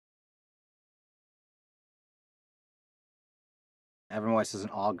Everyone Voice is an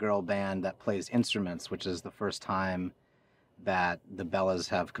all-girl band that plays instruments, which is the first time that the Bellas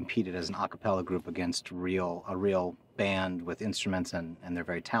have competed as an a cappella group against a real band with instruments, and they're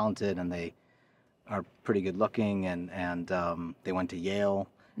very talented, and they are pretty good looking, and they went to Yale,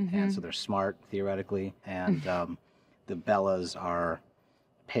 and so they're smart theoretically, and the Bellas are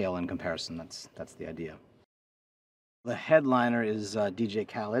pale in comparison. That's the idea. The headliner is DJ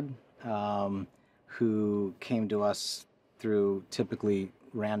Khaled, who came to us through typically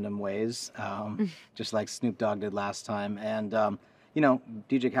random ways, just like Snoop Dogg did last time. And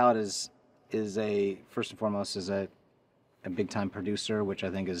DJ Khaled is first and foremost is a big time producer, which I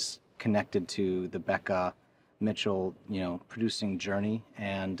think is connected to the Becca Mitchell producing journey.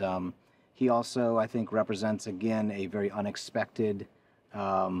 And he also, I think, represents again a very unexpected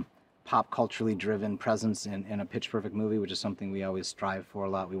pop culturally driven presence in a Pitch Perfect movie, which is something we always strive for a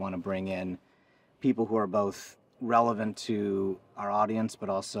lot. We want to bring in people who are both relevant to our audience, but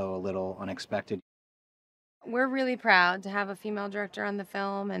also a little unexpected. We're really proud to have a female director on the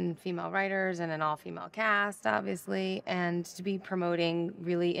film and female writers and an all-female cast, obviously, and to be promoting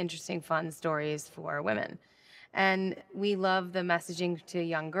really interesting, fun stories for women. And we love the messaging to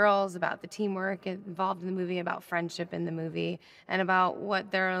young girls about the teamwork involved in the movie, about friendship in the movie, and about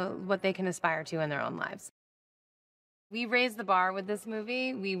what they can aspire to in their own lives. We raised the bar with this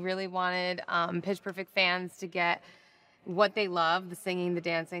movie. We really wanted Pitch Perfect fans to get what they love, the singing, the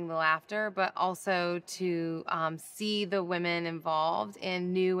dancing, the laughter, but also to see the women involved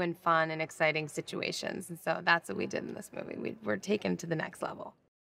in new and fun and exciting situations. And so that's what we did in this movie. We're taken to the next level.